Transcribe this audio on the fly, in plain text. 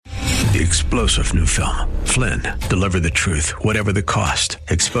the explosive new film, Flynn, Deliver the Truth, Whatever the Cost,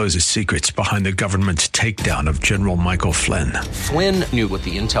 exposes secrets behind the government's takedown of General Michael Flynn. Flynn knew what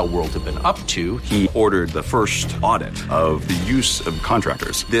the intel world had been up to. He ordered the first audit of the use of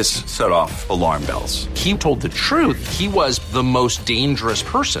contractors. This set off alarm bells. He told the truth. He was the most dangerous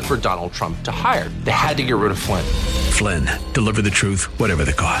person for Donald Trump to hire. They had to get rid of Flynn. Flynn, Deliver the Truth, Whatever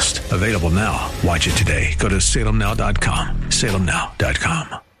the Cost. Available now. Watch it today. Go to salemnow.com.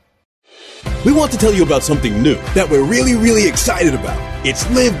 salemnow.com. We want to tell you about something new that we're really excited about. It's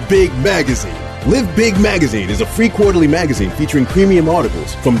Live Big Magazine. Live Big Magazine is a free quarterly magazine featuring premium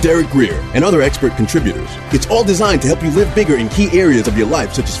articles from Derek Greer and other expert contributors. It's all designed to help you live bigger in key areas of your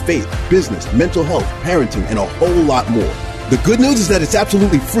life such as faith, business, mental health, parenting, and a whole lot more. The good news is that it's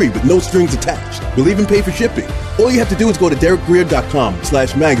absolutely free with no strings attached. We'll even pay for shipping. All you have to do is go to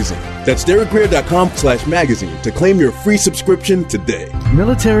derekgreer.com/magazine. That's derekgreer.com/magazine to claim your free subscription today.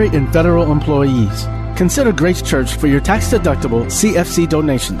 Military and federal employees. Consider Grace Church for your tax-deductible CFC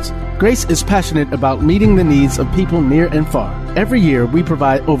donations. Grace is passionate about meeting the needs of people near and far. Every year, we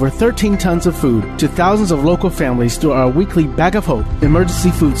provide over 13 tons of food to thousands of local families through our weekly Bag of Hope emergency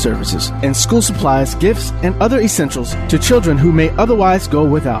food services and school supplies, gifts, and other essentials to children who may otherwise go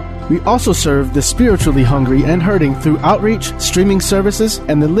without. We also serve the spiritually hungry and hurting through outreach, streaming services,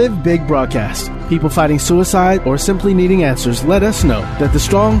 and the Live Big broadcast. People fighting suicide or simply needing answers let us know that the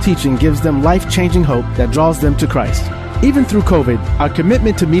strong teaching gives them life-changing hope that draws them to Christ. Even through COVID, our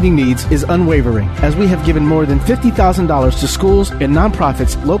commitment to meeting needs is unwavering, as we have given more than $50,000 to schools and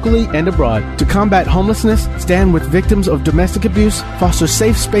nonprofits locally and abroad to combat homelessness, stand with victims of domestic abuse, foster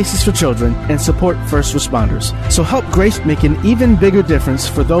safe spaces for children, and support first responders. So help Grace make an even bigger difference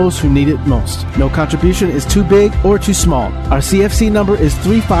for those who need it most. No contribution is too big or too small. Our CFC number is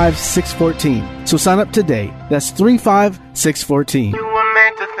 35614. So sign up today. That's 35614. You were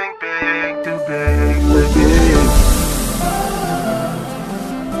meant to think big, too big, too big.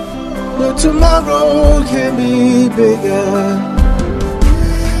 But tomorrow can be bigger.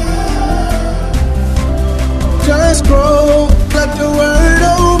 Just grow, let the word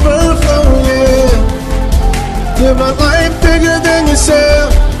overflow, yeah. Live a life bigger than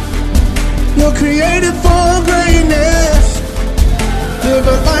yourself. You're created for greatness. Live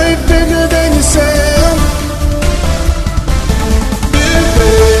a life bigger than yourself. Live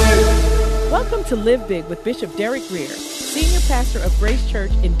big. Welcome to Live Big with Bishop Derek Greer, Senior Pastor of Grace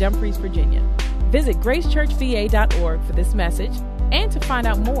Church in Dumfries, Virginia. Visit gracechurchva.org for this message and to find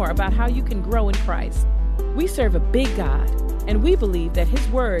out more about how you can grow in Christ. We serve a big God, and we believe that His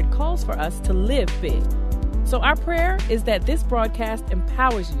Word calls for us to live big. So our prayer is that this broadcast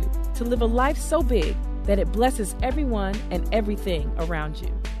empowers you to live a life so big that it blesses everyone and everything around you.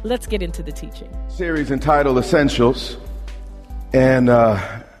 Let's get into the teaching. Series entitled Essentials. And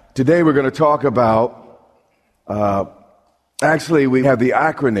today we're going to talk about actually, we have the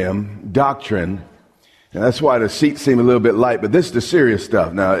acronym Doctrine, and that's why the seats seem a little bit light, but this is the serious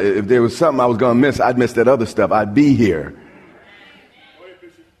stuff. Now, if there was something I was going to miss, I'd miss that other stuff. I'd be here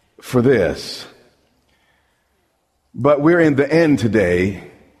for this. But we're in the end today,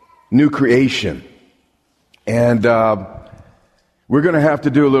 new creation. And we're going to have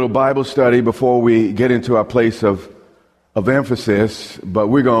to do a little Bible study before we get into our place of emphasis, but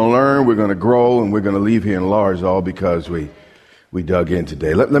we're going to learn, we're going to grow, and we're going to leave here enlarged, all because we dug in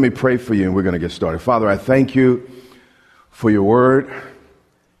today. Let me pray for you, and we're going to get started. Father, I thank you for your word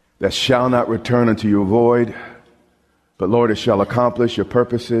that shall not return unto you void, but Lord, it shall accomplish your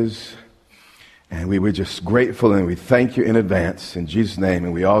purposes. And we're just grateful, and we thank you in advance. In Jesus' name,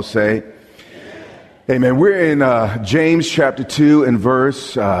 and we all say, Amen. We're in James chapter 2 and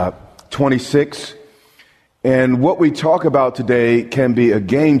verse 26. And what we talk about today can be a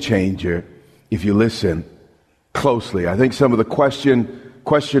game changer if you listen closely. I think some of the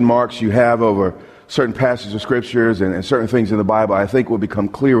question marks you have over certain passages of scriptures and certain things in the Bible, I think will become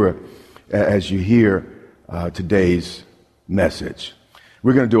clearer as you hear today's message.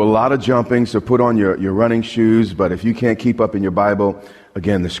 We're going to do a lot of jumping, so put on your running shoes, but if you can't keep up in your Bible,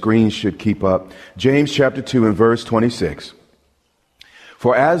 again, the screen should keep up. James chapter 2 and verse 26.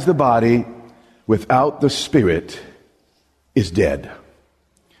 For as the body without the spirit is dead.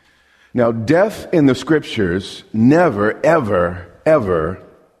 Now, death in the scriptures never, ever, ever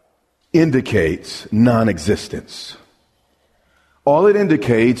indicates non-existence. All it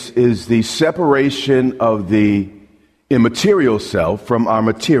indicates is the separation of the immaterial self from our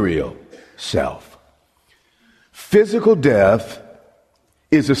material self. Physical death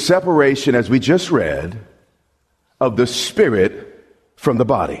is a separation, as we just read, of the spirit from the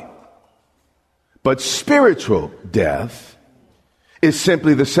body. But spiritual death is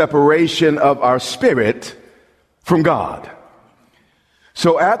simply the separation of our spirit from God.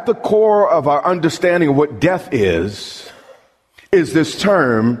 So at the core of our understanding of what death is this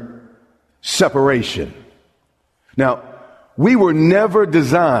term separation. Now, we were never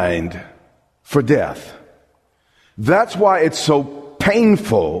designed for death. That's why it's so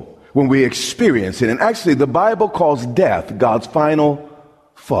painful when we experience it. And actually, the Bible calls death God's final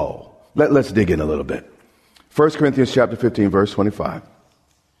foe. Let's dig in a little bit. 1 Corinthians chapter 15, verse 25.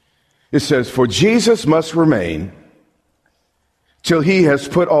 It says, "For Jesus must remain till he has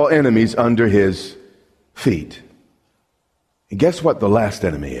put all enemies under his feet." And guess what the last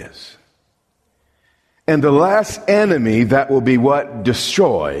enemy is? And the last enemy that will be what?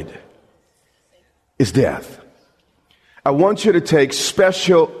 Destroyed is death. I want you to take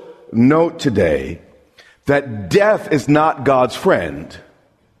special note today that death is not God's friend.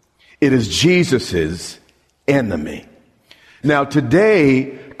 It is Jesus's enemy. Now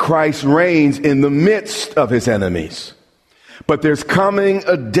today, Christ reigns in the midst of his enemies. But there's coming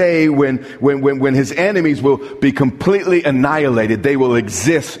a day when his enemies will be completely annihilated. They will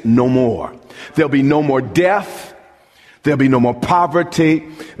exist no more. There'll be no more death. There'll be no more poverty.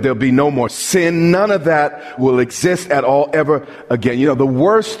 There'll be no more sin. None of that will exist at all ever again. You know, the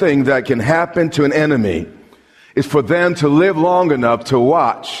worst thing that can happen to an enemy is for them to live long enough to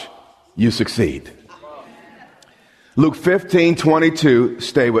watch you succeed. Luke 15:22,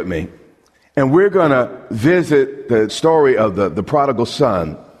 stay with me. And we're going to visit the story of the prodigal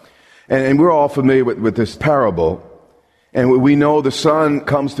son. And we're all familiar with this parable. And we know the son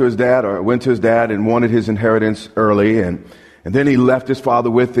comes to his dad or went to his dad and wanted his inheritance early. And then he left his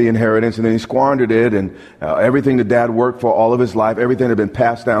father with the inheritance and then he squandered it. And everything the dad worked for all of his life, everything had been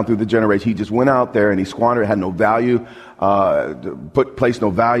passed down through the generation. He just went out there and he squandered it, had no value, placed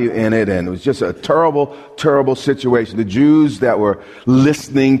no value in it. And it was just a terrible, terrible situation. The Jews that were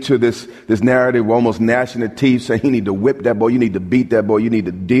listening to this narrative were almost gnashing their teeth, saying, you need to whip that boy, you need to beat that boy, you need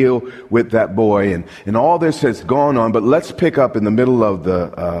to deal with that boy. And all this has gone on. But let's pick up in the middle of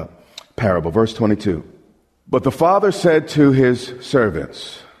the parable, verse 22. But the father said to his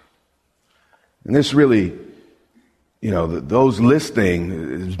servants, and this really, those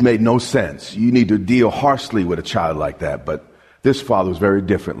listening made no sense. You need to deal harshly with a child like that. But this father was very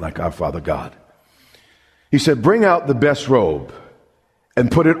different, like our Father God. He said, bring out the best robe and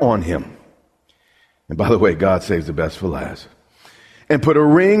put it on him. And by the way, God saves the best for last. And put a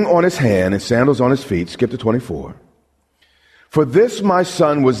ring on his hand and sandals on his feet. Skip to 24. For this my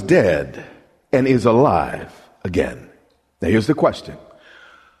son was dead and is alive again. Now here's the question.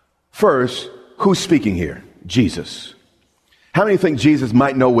 First, who's speaking here? Jesus. How many think Jesus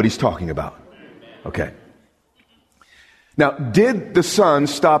might know what he's talking about? Okay. Now, did the son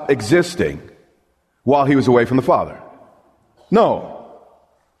stop existing while he was away from the Father? No.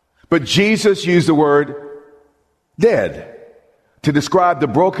 But Jesus used the word dead to describe the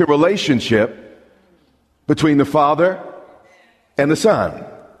broken relationship between the Father and the Son.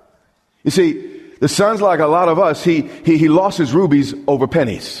 You see, the Son's like a lot of us. He lost his rubies over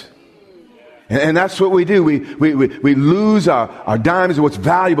pennies. And that's what we do. We lose our diamonds and what's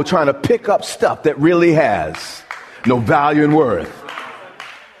valuable trying to pick up stuff that really has no value and worth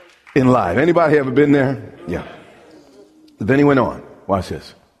in life. Anybody ever been there? Yeah. Then he went on. Watch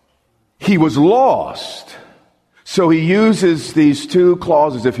this. He was lost. So he uses these two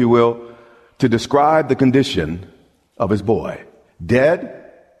clauses, if you will, to describe the condition of his boy.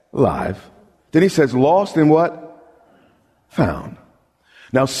 Dead, alive. Then he says lost and what? Found.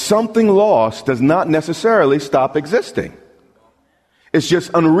 Now, something lost does not necessarily stop existing. It's just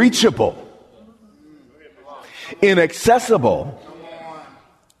unreachable, inaccessible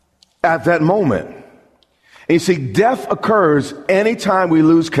at that moment. And you see, death occurs anytime we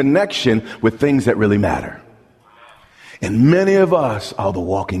lose connection with things that really matter. And many of us are the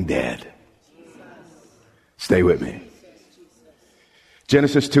walking dead. Stay with me.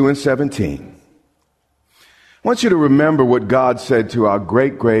 Genesis 2:17. I want you to remember what God said to our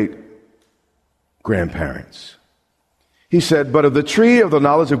great-great-grandparents. He said, but of the tree of the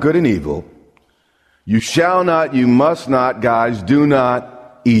knowledge of good and evil, you shall not, you must not, guys, do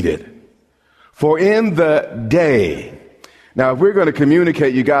not eat it. For in the day, now if we're going to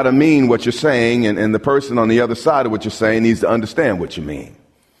communicate, you got to mean what you're saying, and the person on the other side of what you're saying needs to understand what you mean.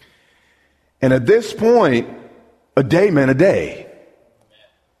 And at this point, a day meant a day.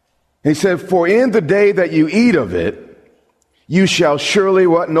 He said, for in the day that you eat of it, you shall surely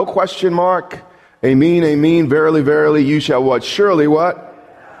what? No question mark. Amen, amen. Verily, verily, you shall what? Surely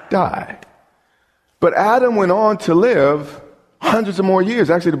what? Die. But Adam went on to live hundreds of more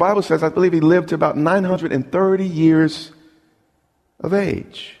years. Actually, the Bible says, I believe he lived to about 930 years of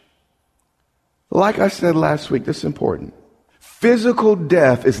age. Like I said last week, this is important. Physical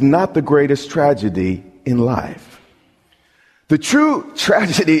death is not the greatest tragedy in life. The true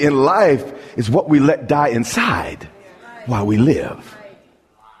tragedy in life is what we let die inside while we live.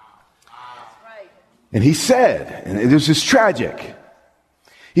 And he said, and this is tragic,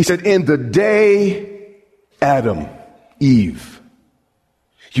 he said, in the day Adam, Eve,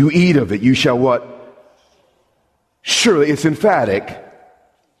 you eat of it, you shall what? Surely, it's emphatic,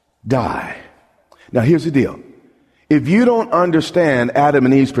 die. Now, here's the deal. If you don't understand Adam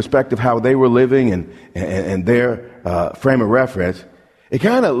and Eve's perspective, how they were living and their frame of reference, it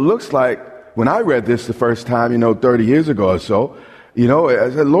kind of looks like when I read this the first time, 30 years ago or so, I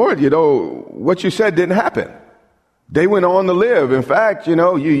said, Lord, what you said didn't happen. They went on to live. In fact,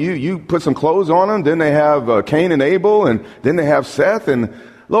 you put some clothes on them. Then they have Cain and Abel, and then they have Seth. And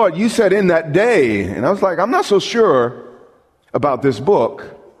Lord, you said in that day. And I was like, I'm not so sure about this book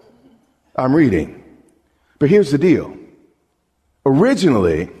I'm reading. But here's the deal.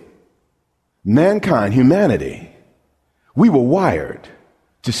 Originally, mankind, humanity, we were wired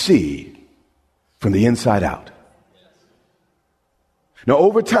to see from the inside out. Now,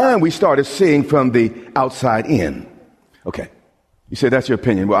 over time, we started seeing from the outside in. Okay. You say that's your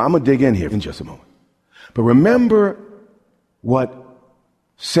opinion. Well, I'm going to dig in here in just a moment. But remember what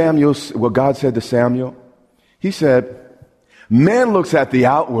God said to Samuel? He said, man looks at the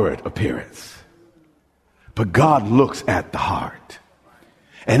outward appearance, but God looks at the heart.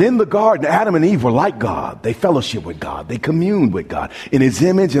 And in the garden, Adam and Eve were like God. They fellowship with God. They communed with God in his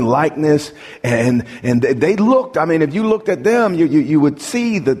image and likeness. And they looked, if you looked at them, you would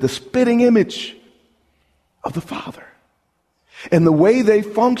see the spitting image of the Father. And the way they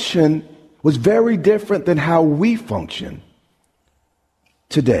functioned was very different than how we function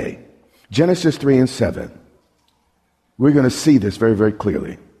today. Genesis 3:7. We're going to see this very, very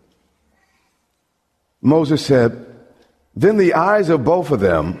clearly. Moses said, then the eyes of both of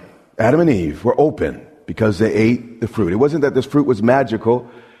them, Adam and Eve, were open because they ate the fruit. It wasn't that this fruit was magical.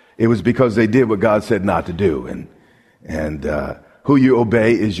 It was because they did what God said not to do. And who you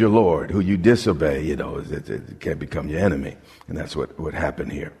obey is your Lord. Who you disobey, it can become your enemy. And that's what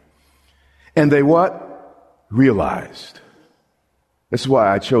happened here. And they what? Realized. That's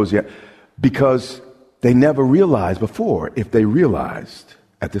why I chose it. Because they never realized before if they realized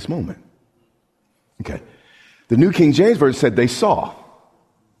at this moment. Okay. The New King James Version said they saw,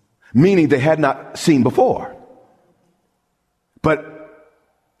 meaning they had not seen before. But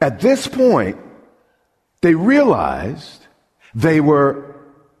at this point, they realized they were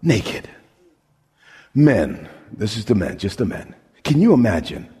naked. Men, this is the men, just the men. Can you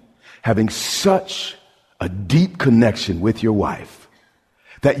imagine having such a deep connection with your wife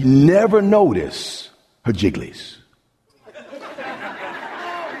that you never notice her jigglies?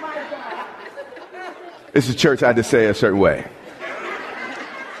 It's a church I had to say a certain way.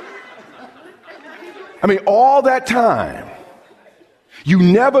 All that time, you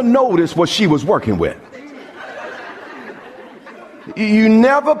never noticed what she was working with. You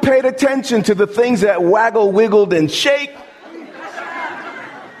never paid attention to the things that waggle, wiggled, and shake.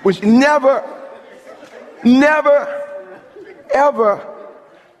 Which never, ever.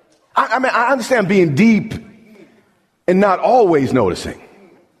 I understand being deep and not always noticing.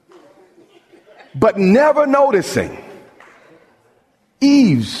 But never noticing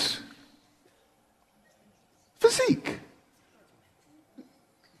Eve's physique.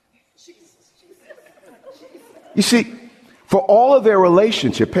 You see, for all of their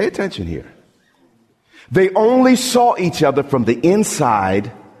relationship, pay attention here. They only saw each other from the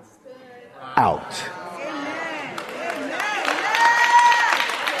inside out.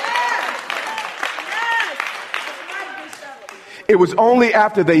 It was only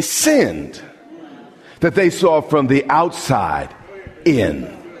after they sinned that they saw from the outside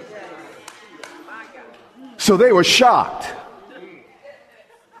in. So they were shocked.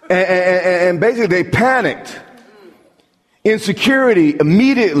 And basically they panicked. Insecurity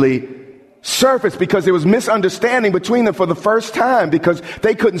immediately surfaced because there was misunderstanding between them for the first time because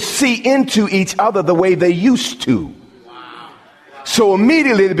they couldn't see into each other the way they used to. So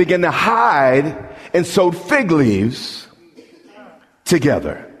immediately they began to hide and sewed fig leaves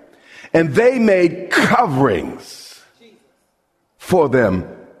together. And they made coverings for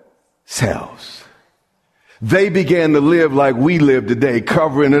themselves. They began to live like we live today,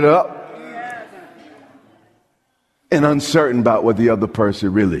 covering it up and uncertain about what the other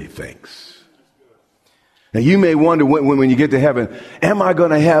person really thinks. Now, you may wonder when you get to heaven, am I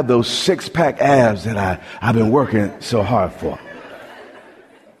going to have those six-pack abs that I've been working so hard for?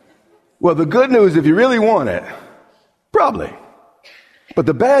 Well, the good news, if you really want it, probably. But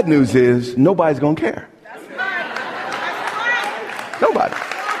the bad news is nobody's going to care. Nobody.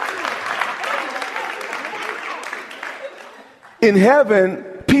 In heaven,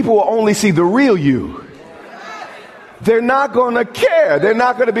 people will only see the real you. They're not going to care. They're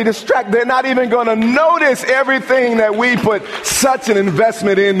not going to be distracted. They're not even going to notice everything that we put such an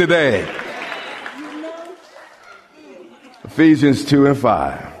investment in today. Ephesians 2 and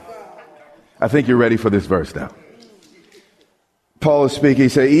 5. I think you're ready for this verse now. Paul is speaking. He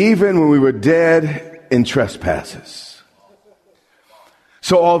said, even when we were dead in trespasses.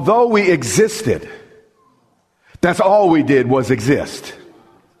 So although we existed, that's all we did was exist.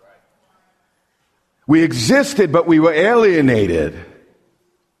 We existed, but we were alienated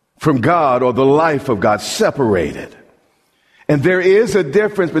from God, or the life of God, separated. And there is a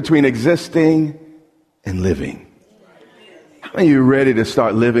difference between existing and living. How many of you ready to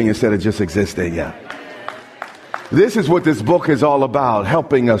start living instead of just existing? Yeah. This is what this book is all about,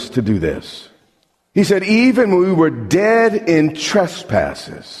 helping us to do this. He said, even when we were dead in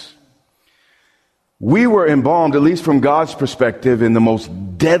trespasses, we were embalmed, at least from God's perspective, in the most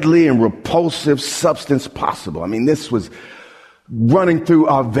deadly and repulsive substance possible. I mean, this was running through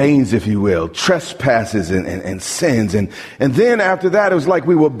our veins, if you will, trespasses and sins. And then after that, it was like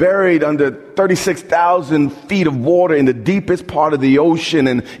we were buried under 36,000 feet of water in the deepest part of the ocean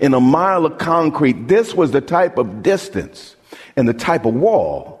and in a mile of concrete. This was the type of distance and the type of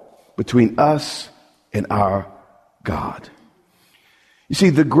wall between us and our God. You see,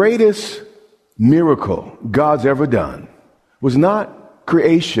 the greatest miracle God's ever done was not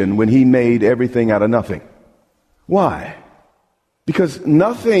creation when he made everything out of nothing. Why? Because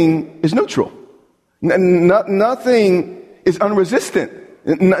nothing is neutral. Nothing is unresistant.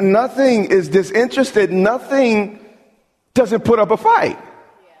 Nothing is disinterested. Nothing doesn't put up a fight.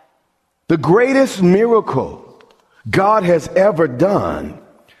 The greatest miracle God has ever done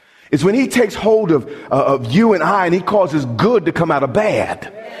is when he takes hold of you and I and he causes good to come out of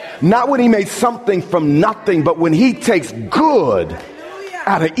bad. Not when he made something from nothing, but when he takes good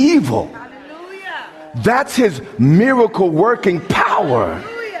out of evil. That's his miracle working power.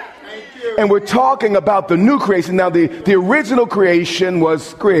 And we're talking about the new creation. Now, the original creation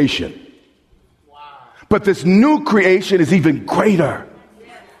was creation. But this new creation is even greater.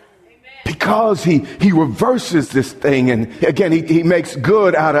 Because he reverses this thing, and again, he makes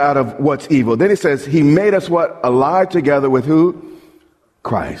good out of what's evil. Then he says, he made us what? Alive together with who?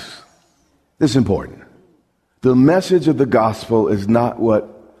 Christ. This is important. The message of the gospel is not what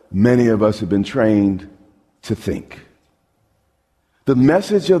many of us have been trained to think. The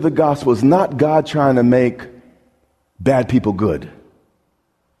message of the gospel is not God trying to make bad people good,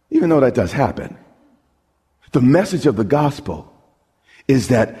 even though that does happen. The message of the gospel is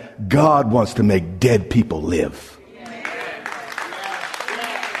that God wants to make dead people live.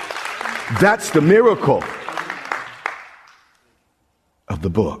 That's the miracle of the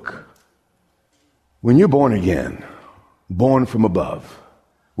book. When you're born again, born from above,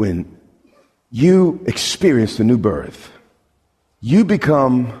 when you experience the new birth, you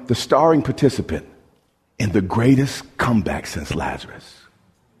become the starring participant in the greatest comeback since Lazarus.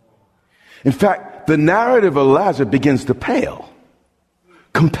 In fact, the narrative of Lazarus begins to pale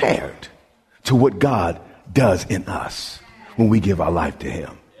compared to what God does in us when we give our life to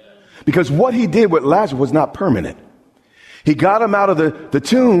him. Because what he did with Lazarus was not permanent. He got him out of the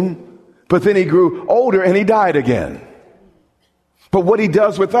tomb, but then he grew older and he died again. But what he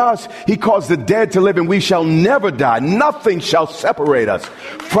does with us, he caused the dead to live, and we shall never die. Nothing shall separate us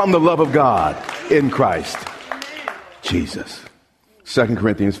from the love of God in Christ Jesus. 2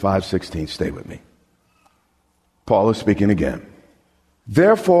 Corinthians 5:16. Stay with me. Paul is speaking again.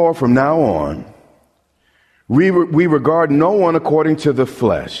 Therefore, from now on, we regard no one according to the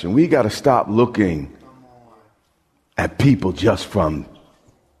flesh. And we got to stop looking at people just from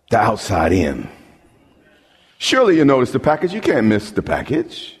the outside in. Surely you notice the package. You can't miss the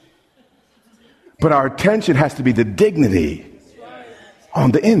package. But our attention has to be the dignity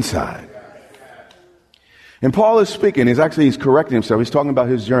on the inside. And Paul is speaking. He's correcting himself. He's talking about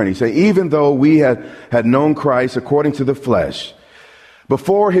his journey. He's saying, even though we had known Christ according to the flesh,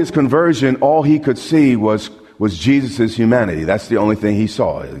 before his conversion, all he could see was Jesus' humanity. That's the only thing he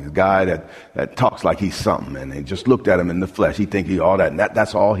saw. A guy that talks like he's something, and he just looked at him in the flesh. He think he all that, and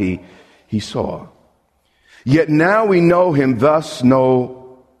that's all he saw. Yet now we know him thus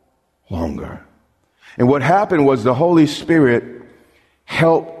no longer. And what happened was the Holy Spirit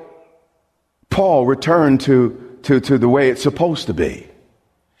helped Paul return to the way it's supposed to be.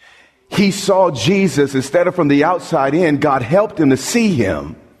 He saw Jesus instead of from the outside in. God helped him to see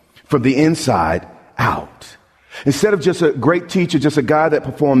him from the inside out. Instead of just a great teacher, just a guy that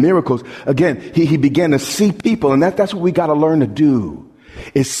performed miracles, again, he began to see people, and that's what we got to learn to do,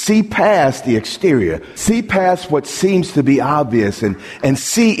 is see past the exterior, see past what seems to be obvious, and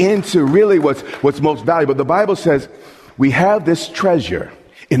see into really what's most valuable. The Bible says we have this treasure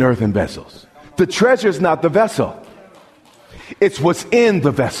in earthen vessels. The treasure is not the vessel. It's what's in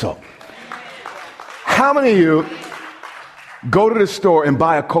the vessel. How many of you go to the store and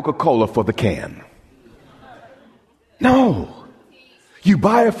buy a Coca-Cola for the can? No. You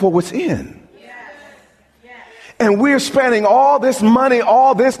buy it for what's in. And we're spending all this money,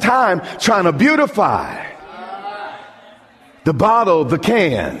 all this time trying to beautify the bottle, the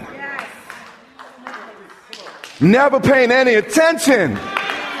can. Never paying any attention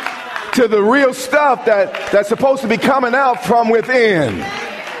to the real stuff that's supposed to be coming out from within.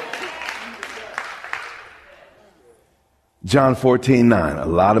 John 14:9. A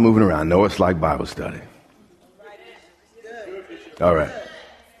lot of moving around. I know it's like Bible study. All right.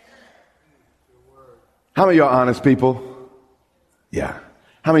 How many of y'all honest people? Yeah.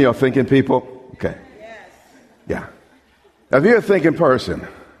 How many of y'all thinking people? Okay. Yeah. Now, if you're a thinking person,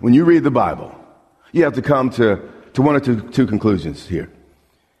 when you read the Bible, you have to come to one or two conclusions here.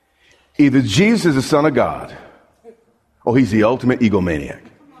 Either Jesus is the Son of God, or he's the ultimate egomaniac.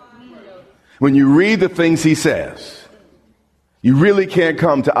 When you read the things he says, you really can't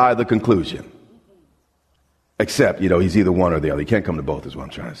come to either conclusion. Except, he's either one or the other. You can't come to both is what I'm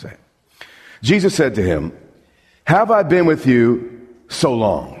trying to say. Jesus said to him, have I been with you so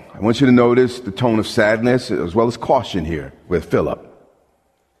long? I want you to notice the tone of sadness as well as caution here with Philip.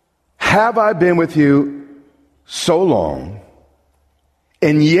 Have I been with you so long,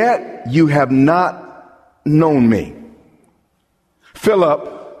 and yet you have not known me? Philip,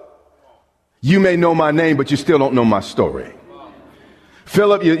 you may know my name, but you still don't know my story.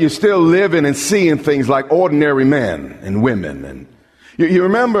 Philip, you're still living and seeing things like ordinary men and women. And you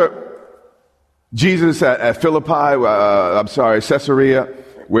remember Jesus at Caesarea,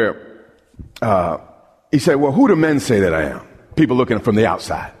 where he said, well, who do men say that I am? People looking from the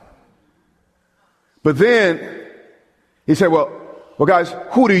outside. But then he said, well, guys,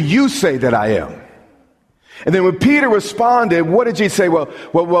 who do you say that I am? And then when Peter responded, what did he say? Well,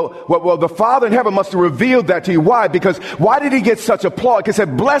 the Father in heaven must have revealed that to you. Why? Because why did he get such applause? Because he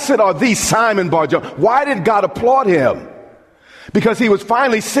said, blessed are thee, Simon Bar-Jonah. Why did God applaud him? Because he was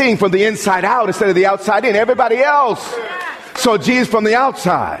finally seeing from the inside out instead of the outside in. Everybody else saw Jesus from the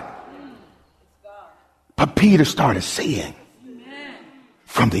outside. But Peter started seeing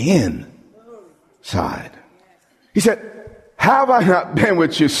from the inside. He said, have I not been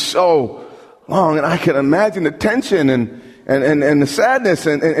with you so long? And I can imagine the tension and the sadness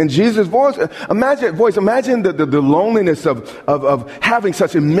and Jesus' voice. Imagine the loneliness of having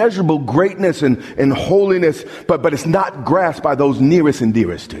such immeasurable greatness and holiness, but it's not grasped by those nearest and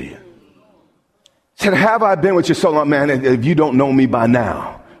dearest to you. He said, have I been with you so long, man? If you don't know me by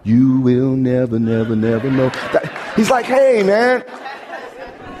now, you will never know. He's like, hey, man,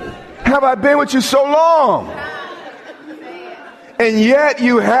 have I been with you so long? And yet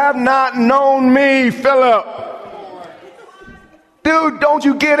you have not known me, Philip. Dude, don't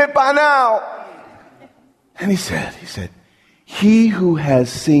you get it by now? And he said, he who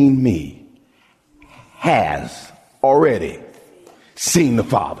has seen me has already seen the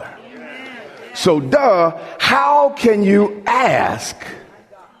Father. So how can you ask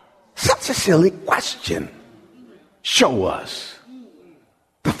such a silly question? Show us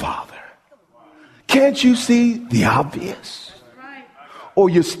the Father. Can't you see the obvious? Or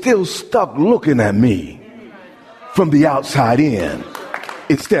you're still stuck looking at me from the outside in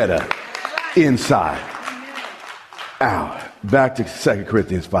instead of inside out. Back to 2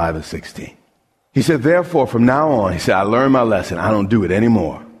 Corinthians 5:16. He said, therefore, from now on, he said, I learned my lesson. I don't do it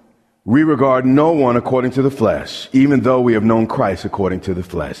anymore. We regard no one according to the flesh, even though we have known Christ according to the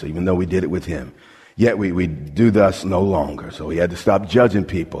flesh, even though we did it with him. Yet we do thus no longer. So he had to stop judging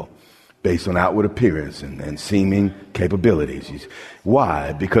people based on outward appearance and seeming capabilities.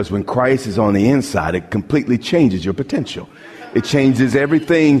 Why? Because when Christ is on the inside, it completely changes your potential. It changes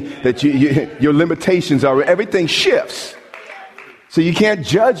everything that your limitations are. Everything shifts. So you can't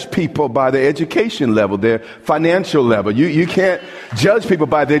judge people by their education level, their financial level. You can't judge people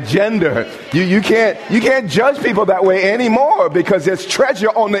by their gender. You can't judge people that way anymore because there's treasure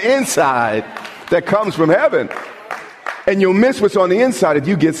on the inside that comes from heaven. And you'll miss what's on the inside if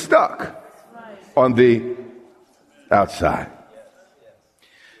you get stuck on the outside.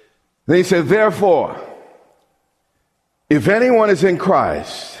 Then he said, therefore, if anyone is in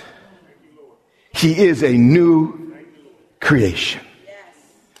Christ, he is a new creation.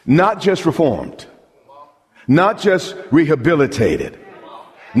 Not just reformed, not just rehabilitated,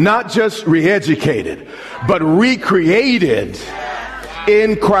 not just re-educated, but recreated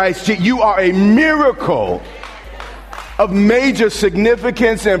in Christ. You are a miracle of major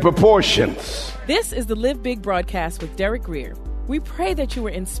significance and proportions. This is the Live Big broadcast with Derek Grier. We pray that you were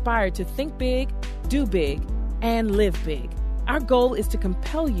inspired to think big, do big, and live big. Our goal is to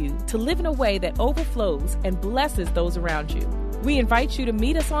compel you to live in a way that overflows and blesses those around you. We invite you to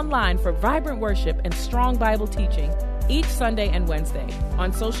meet us online for vibrant worship and strong Bible teaching each Sunday and Wednesday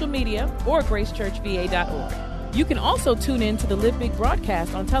on social media or gracechurchva.org. You can also tune in to the Live Big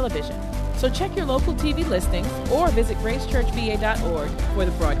broadcast on television. So check your local TV listings or visit gracechurchva.org for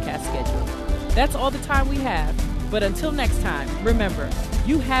the broadcast schedule. That's all the time we have. But until next time, remember,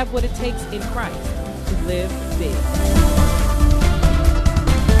 you have what it takes in Christ to live big.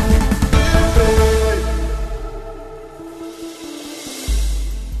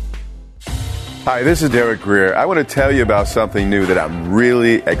 Hi, this is Derek Grier. I want to tell you about something new that I'm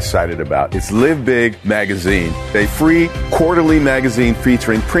really excited about. It's Live Big Magazine, a free quarterly magazine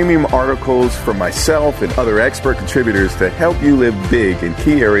featuring premium articles from myself and other expert contributors to help you live big in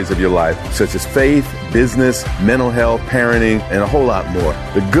key areas of your life, such as faith, business, mental health, parenting, and a whole lot more.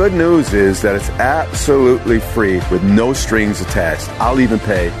 The good news is that it's absolutely free with no strings attached. I'll even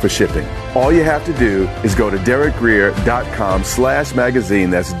pay for shipping. All you have to do is go to DerekGrier.com/magazine.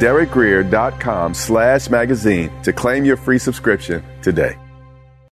 That's DerekGrier.com/magazine to claim your free subscription today.